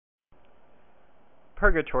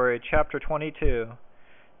Purgatory, Chapter 22.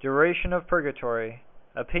 Duration of Purgatory.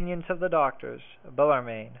 Opinions of the Doctors.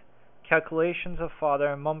 Bellarmine. Calculations of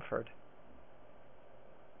Father Mumford.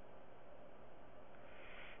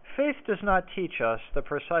 Faith does not teach us the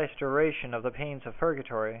precise duration of the pains of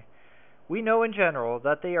purgatory. We know in general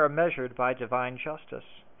that they are measured by divine justice,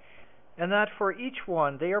 and that for each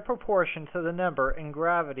one they are proportioned to the number and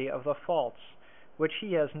gravity of the faults which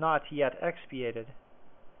he has not yet expiated.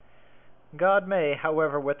 God may,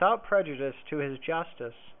 however, without prejudice to his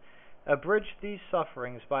justice, abridge these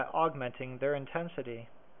sufferings by augmenting their intensity.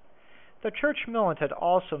 The Church militant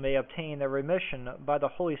also may obtain their remission by the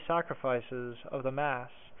holy sacrifices of the Mass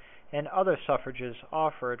and other suffrages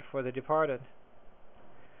offered for the departed.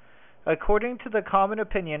 According to the common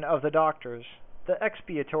opinion of the doctors, the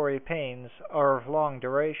expiatory pains are of long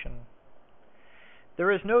duration. There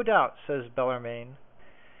is no doubt, says Bellarmine,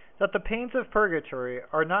 that the pains of purgatory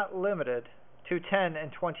are not limited to 10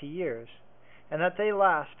 and 20 years, and that they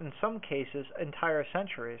last in some cases entire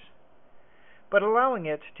centuries. But allowing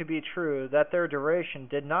it to be true that their duration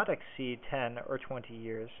did not exceed 10 or 20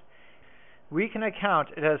 years, we can account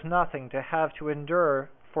it as nothing to have to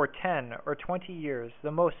endure for 10 or 20 years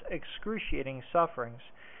the most excruciating sufferings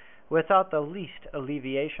without the least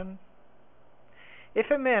alleviation.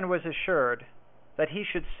 If a man was assured that he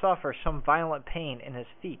should suffer some violent pain in his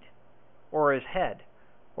feet, or his head,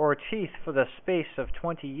 or teeth for the space of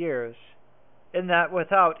 20 years, and that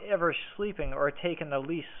without ever sleeping or taking the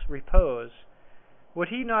least repose, would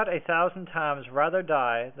he not 1,000 times rather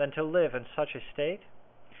die than to live in such a state?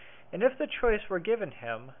 And if the choice were given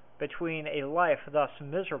him between a life thus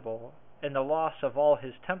miserable and the loss of all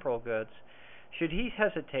his temporal goods, should he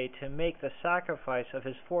hesitate to make the sacrifice of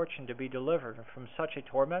his fortune to be delivered from such a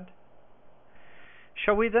torment?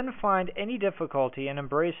 Shall we then find any difficulty in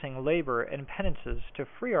embracing labor and penances to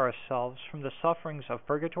free ourselves from the sufferings of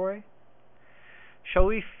purgatory? Shall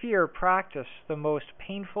we fear practice the most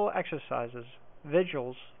painful exercises,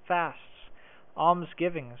 vigils, fasts,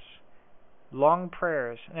 almsgivings, long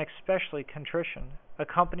prayers, and especially contrition,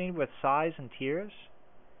 accompanied with sighs and tears?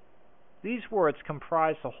 These words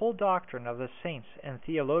comprise the whole doctrine of the saints and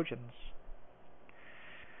theologians.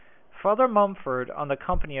 Father Mumford, on the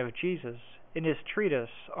Company of Jesus, in his treatise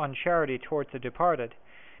on charity towards the departed,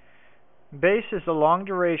 bases the long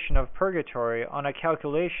duration of purgatory on a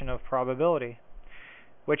calculation of probability,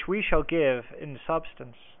 which we shall give in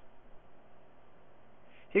substance.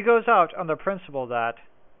 He goes out on the principle that,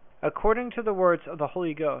 according to the words of the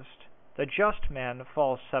Holy Ghost, the just man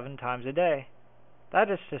falls 7 times a day.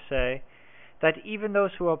 That is to say, that even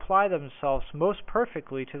those who apply themselves most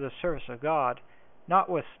perfectly to the service of God,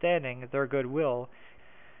 notwithstanding their good will,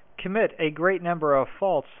 commit a great number of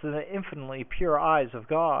faults to the infinitely pure eyes of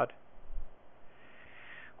God.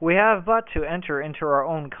 We have but to enter into our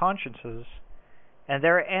own consciences, and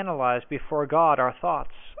there analyze before God our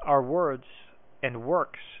thoughts, our words, and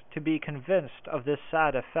works, to be convinced of this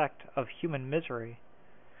sad effect of human misery.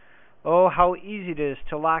 Oh, how easy it is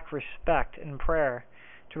to lack respect in prayer,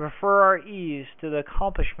 to prefer our ease to the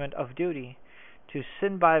accomplishment of duty, to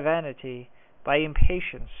sin by vanity, by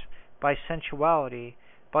impatience, by sensuality,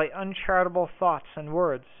 by uncharitable thoughts and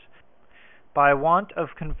words, by want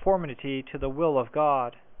of conformity to the will of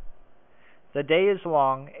God. The day is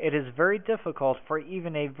long. It is very difficult for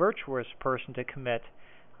even a virtuous person to commit,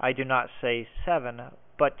 I do not say 7,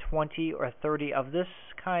 but 20 or 30 of this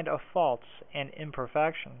kind of faults and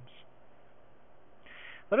imperfections.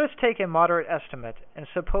 Let us take a moderate estimate, and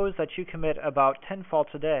suppose that you commit about 10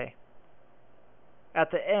 faults a day.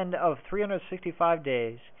 At the end of 365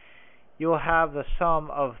 days, you will have the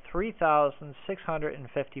sum of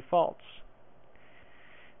 3,650 faults.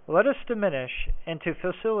 Let us diminish, and to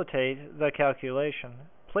facilitate the calculation,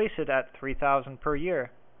 place it at 3,000 per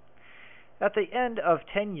year. At the end of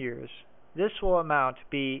 10 years, this will amount to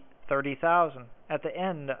be 30,000. At the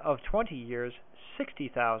end of 20 years,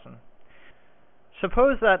 60,000.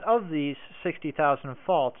 Suppose that of these 60,000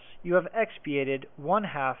 faults you have expiated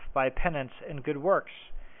 1/2 by penance and good works.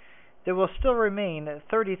 There will still remain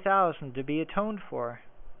 30,000 to be atoned for.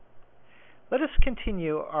 Let us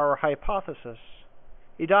continue our hypothesis.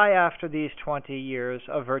 You die after these 20 years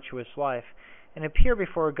of virtuous life, and appear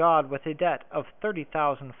before God with a debt of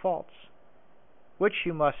 30,000 faults, which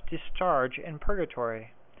you must discharge in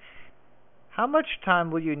purgatory. How much time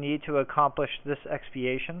will you need to accomplish this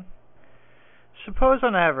expiation? Suppose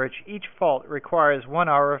on average each fault requires 1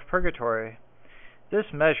 hour of purgatory.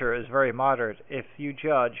 This measure is very moderate if you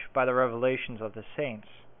judge by the revelations of the saints.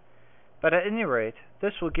 But at any rate,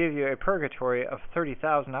 this will give you a purgatory of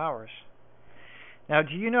 30,000 hours. Now,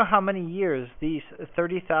 do you know how many years these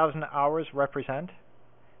 30,000 hours represent?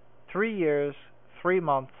 3 years, 3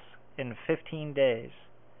 months, and 15 days.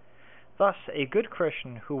 Thus, a good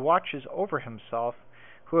Christian who watches over himself,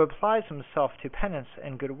 who applies himself to penance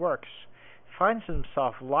and good works, finds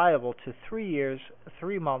himself liable to 3 years,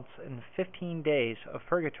 3 months, and 15 days of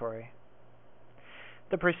purgatory.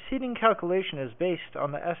 The preceding calculation is based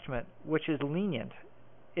on the estimate which is lenient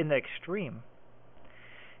in the extreme.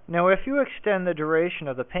 Now, if you extend the duration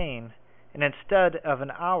of the pain, and instead of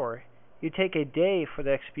an hour, you take a day for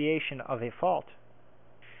the expiation of a fault.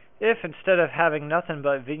 If, instead of having nothing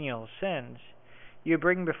but venial sins, you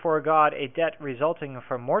bring before God a debt resulting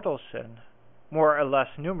from mortal sin, more or less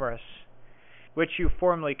numerous, which you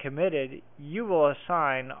formerly committed, you will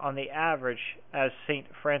assign on the average, as St.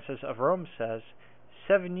 Francis of Rome says,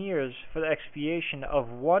 7 years for the expiation of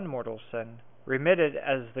one mortal sin, remitted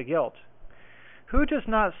as the guilt. Who does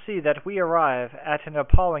not see that we arrive at an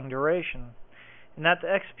appalling duration, and that the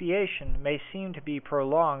expiation may seem to be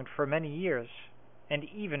prolonged for many years, and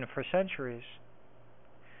even for centuries?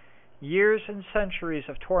 Years and centuries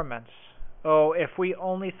of torments. Oh, if we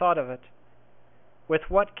only thought of it! With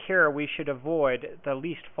what care we should avoid the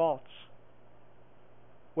least faults!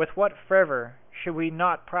 With what fervor should we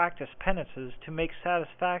not practice penances to make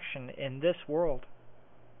satisfaction in this world?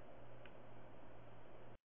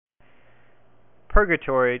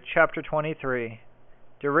 Purgatory, Chapter 23.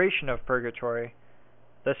 Duration of Purgatory.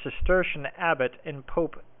 The Cistercian Abbot and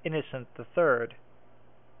Pope Innocent III.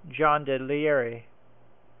 John de Lieri.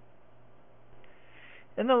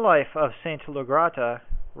 In the life of Saint Lagrata,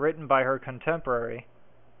 written by her contemporary,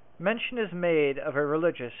 mention is made of a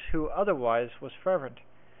religious who otherwise was fervent,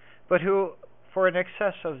 but who, for an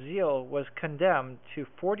excess of zeal, was condemned to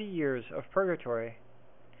 40 years of purgatory.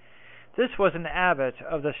 This was an abbot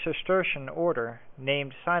of the Cistercian order,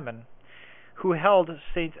 named Simon, who held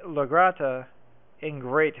Saint Lagrata in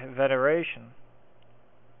great veneration.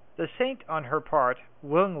 The saint, on her part,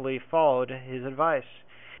 willingly followed his advice,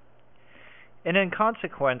 and in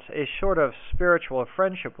consequence a sort of spiritual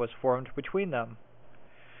friendship was formed between them.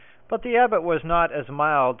 But the abbot was not as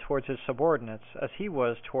mild towards his subordinates as he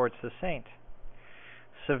was towards the saint.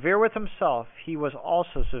 Severe with himself, he was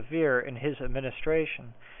also severe in his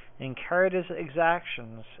administration, and carried his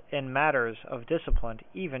exactions in matters of discipline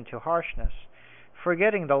even to harshness,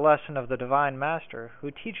 forgetting the lesson of the Divine Master,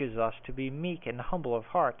 who teaches us to be meek and humble of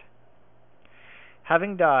heart.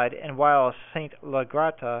 Having died, and while Saint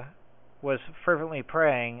Lagrata was fervently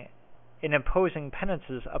praying and imposing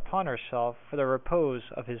penances upon herself for the repose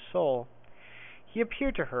of his soul, he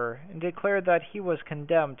appeared to her and declared that he was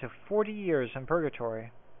condemned to 40 years in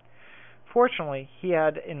purgatory. Fortunately, he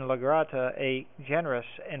had in Lagrata a generous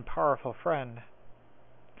and powerful friend.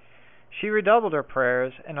 She redoubled her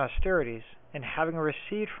prayers and austerities, and having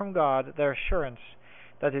received from God the assurance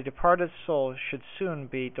that the departed soul should soon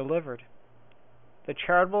be delivered, the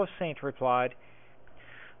charitable saint replied,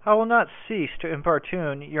 "I will not cease to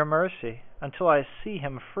importune your mercy until I see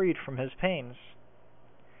him freed from his pains."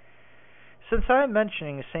 Since I am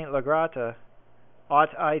mentioning Saint Lagrata,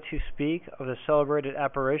 ought I to speak of the celebrated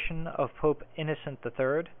apparition of Pope Innocent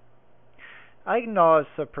III? I acknowledge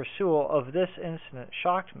the pursuit of this incident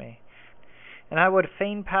shocked me, and I would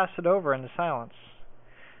fain pass it over in silence.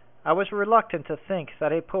 I was reluctant to think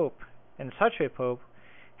that a pope, and such a pope,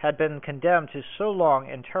 had been condemned to so long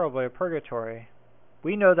and terrible a purgatory.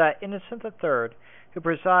 We know that Innocent III, who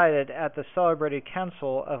presided at the celebrated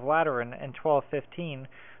Council of Lateran in 1215,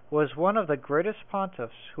 was one of the greatest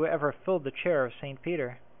pontiffs who ever filled the chair of St.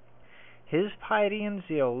 Peter. His piety and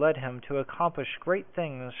zeal led him to accomplish great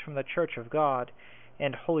things from the Church of God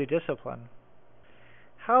and holy discipline.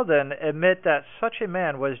 How then admit that such a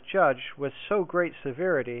man was judged with so great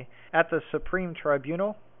severity at the supreme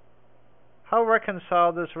tribunal? How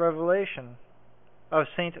reconcile this revelation of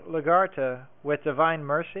Saint Lagrata with divine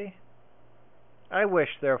mercy? I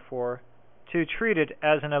wish, therefore, to treat it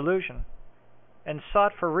as an illusion, and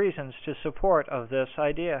sought for reasons to support of this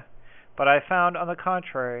idea, but I found, on the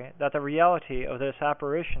contrary, that the reality of this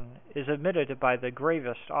apparition is admitted by the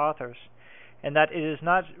gravest authors, and that it is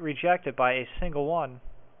not rejected by a single one.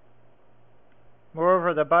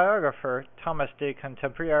 Moreover, the biographer, Thomas de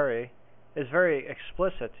Contemporaire, is very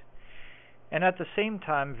explicit, and at the same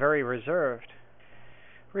time very reserved.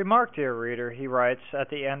 "Remark, dear reader," he writes at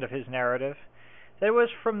the end of his narrative, "that it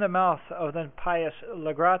was from the mouth of the pious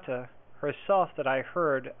Lagrata herself that I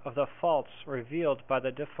heard of the faults revealed by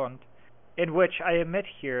the defunct, in which I omit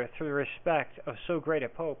here through the respect of so great a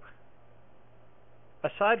pope."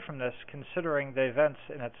 Aside from this, considering the events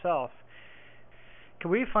in itself,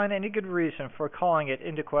 can we find any good reason for calling it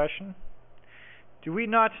into question? Do we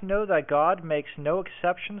not know that God makes no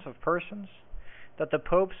exceptions of persons, that the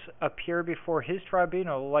popes appear before his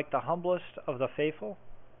tribunal like the humblest of the faithful?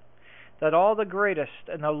 That all the greatest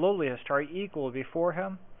and the lowliest are equal before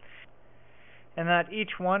him, and that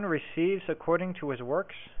each one receives according to his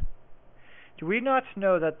works? Do we not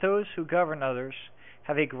know that those who govern others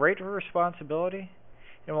have a greater responsibility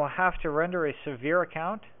and will have to render a severe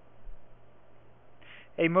account?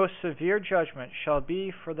 A most severe judgment shall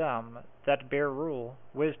be for them that bear rule.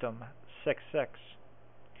 Wisdom 6:6.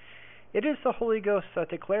 It is the Holy Ghost that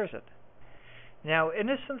declares it. Now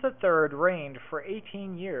Innocent III reigned for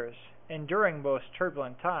 18 years, enduring most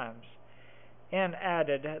turbulent times, and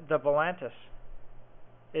added the Volantis.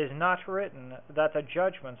 It is not written that the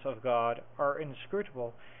judgments of God are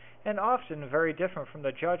inscrutable, and often very different from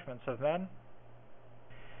the judgments of men?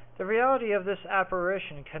 The reality of this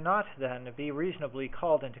apparition cannot, then, be reasonably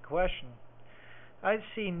called into question. I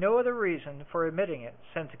see no other reason for admitting it,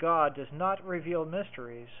 since God does not reveal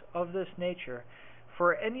mysteries of this nature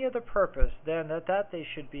for any other purpose than that they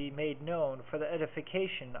should be made known for the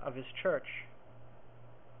edification of his church.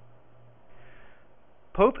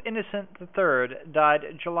 Pope Innocent III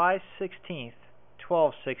died July 16,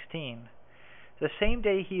 1216. The same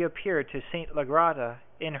day he appeared to Saint Lagrada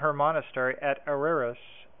in her monastery at Areras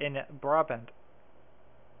in Brabant.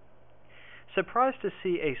 Surprised to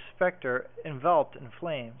see a spectre enveloped in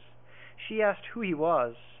flames, she asked who he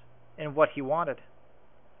was and what he wanted.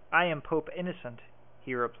 "I am Pope Innocent,"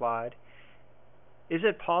 he replied. "Is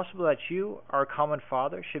it possible that you, our common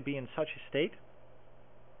father, should be in such a state?"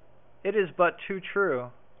 "It is but too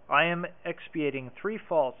true. I am expiating 3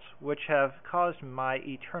 faults which have caused my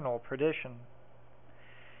eternal perdition.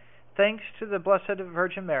 Thanks to the Blessed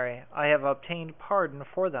Virgin Mary, I have obtained pardon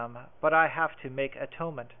for them, but I have to make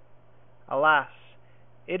atonement. Alas,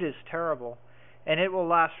 it is terrible, and it will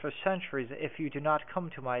last for centuries if you do not come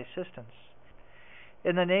to my assistance.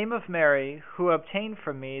 In the name of Mary, who obtained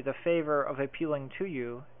from me the favor of appealing to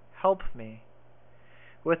you, help me."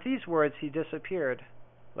 With these words he disappeared.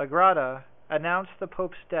 Lagrada announced the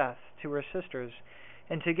Pope's death to her sisters,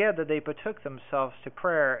 and together they betook themselves to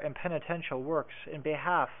prayer and penitential works in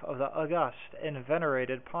behalf of the august and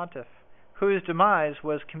venerated pontiff, whose demise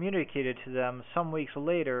was communicated to them some weeks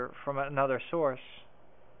later from another source.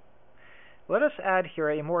 Let us add here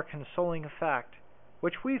a more consoling fact,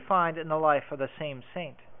 which we find in the life of the same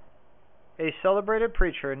saint. A celebrated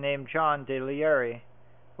preacher named John de Lieri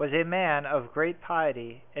was a man of great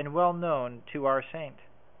piety and well known to our saint.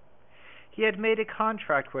 He had made a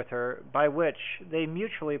contract with her by which they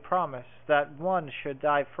mutually promised that one should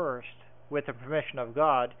die first, with the permission of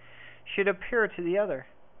God, should appear to the other.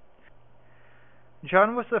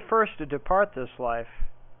 John was the first to depart this life,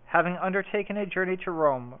 having undertaken a journey to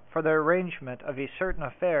Rome for the arrangement of certain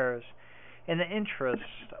affairs in the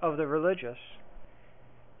interest of the religious.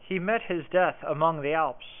 He met his death among the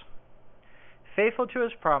Alps. Faithful to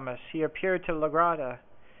his promise, he appeared to Lagrada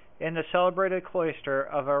in the celebrated cloister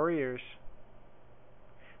of Arires.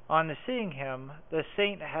 On seeing him, the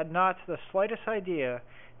saint had not the slightest idea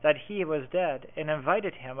that he was dead, and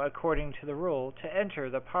invited him, according to the rule, to enter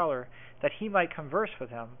the parlor, that he might converse with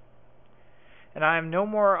him. "And I am no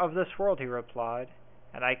more of this world," he replied,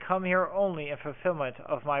 "and I come here only in fulfillment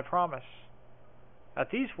of my promise." At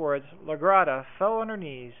these words, Lagrada fell on her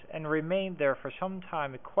knees, and remained there for some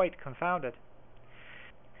time quite confounded.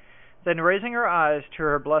 Then, raising her eyes to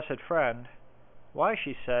her blessed friend, "Why,"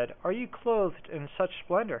 she said, "are you clothed in such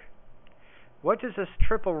splendor? What does this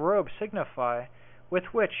triple robe signify,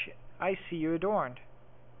 with which I see you adorned?"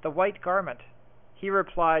 "The white garment," he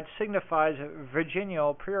replied, "signifies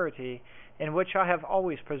virginal purity, in which I have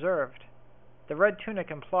always persevered. The red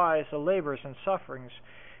tunic implies the labors and sufferings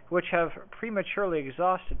which have prematurely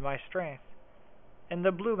exhausted my strength, and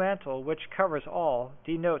the blue mantle, which covers all,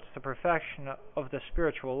 denotes the perfection of the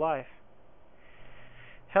spiritual life."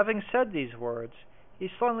 Having said these words, he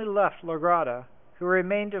suddenly left Lagrada, who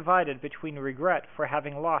remained divided between regret for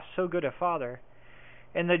having lost so good a father,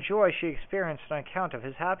 and the joy she experienced on account of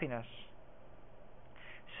his happiness.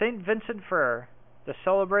 Saint Vincent Ferrer, the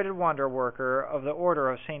celebrated wonder-worker of the order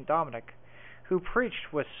of Saint Dominic, who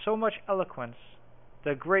preached with so much eloquence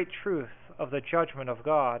the great truth of the judgment of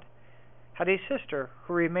God, had a sister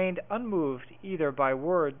who remained unmoved either by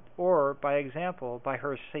word or by example by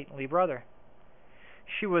her saintly brother.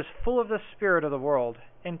 She was full of the spirit of the world,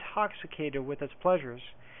 intoxicated with its pleasures,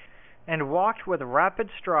 and walked with rapid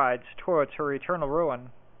strides towards her eternal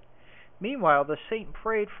ruin. Meanwhile the saint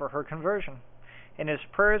prayed for her conversion, and his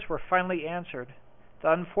prayers were finally answered.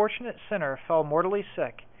 The unfortunate sinner fell mortally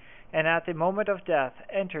sick, and at the moment of death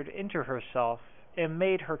entered into herself, and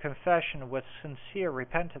made her confession with sincere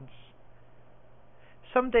repentance.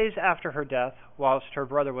 Some days after her death, whilst her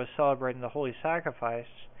brother was celebrating the holy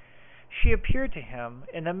sacrifice, she appeared to him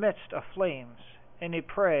in the midst of flames, and a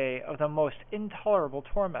prey of the most intolerable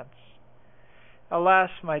torments.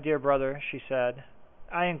 "Alas, my dear brother," she said,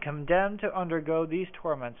 "I am condemned to undergo these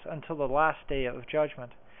torments until the last day of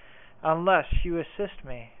judgment, unless you assist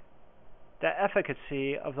me. The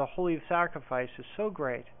efficacy of the holy sacrifice is so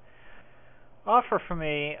great. Offer for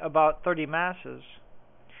me about 30 masses,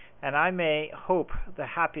 and I may hope the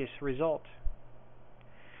happiest result."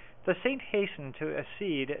 The saint hastened to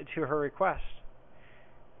accede to her request.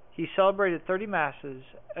 He celebrated 30 masses,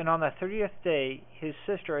 and on the 30th day his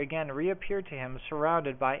sister again reappeared to him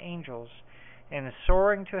surrounded by angels, and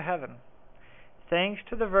soaring to heaven. Thanks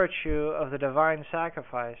to the virtue of the divine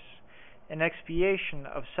sacrifice, an expiation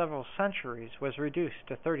of several centuries was reduced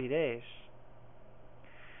to 30 days.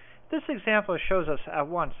 This example shows us at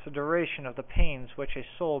once the duration of the pains which a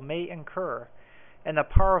soul may incur, and the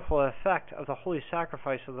powerful effect of the holy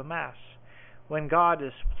sacrifice of the Mass, when God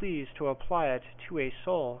is pleased to apply it to a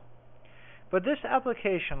soul. But this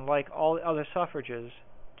application, like all other suffrages,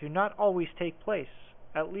 do not always take place,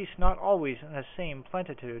 at least not always in the same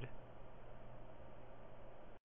plenitude.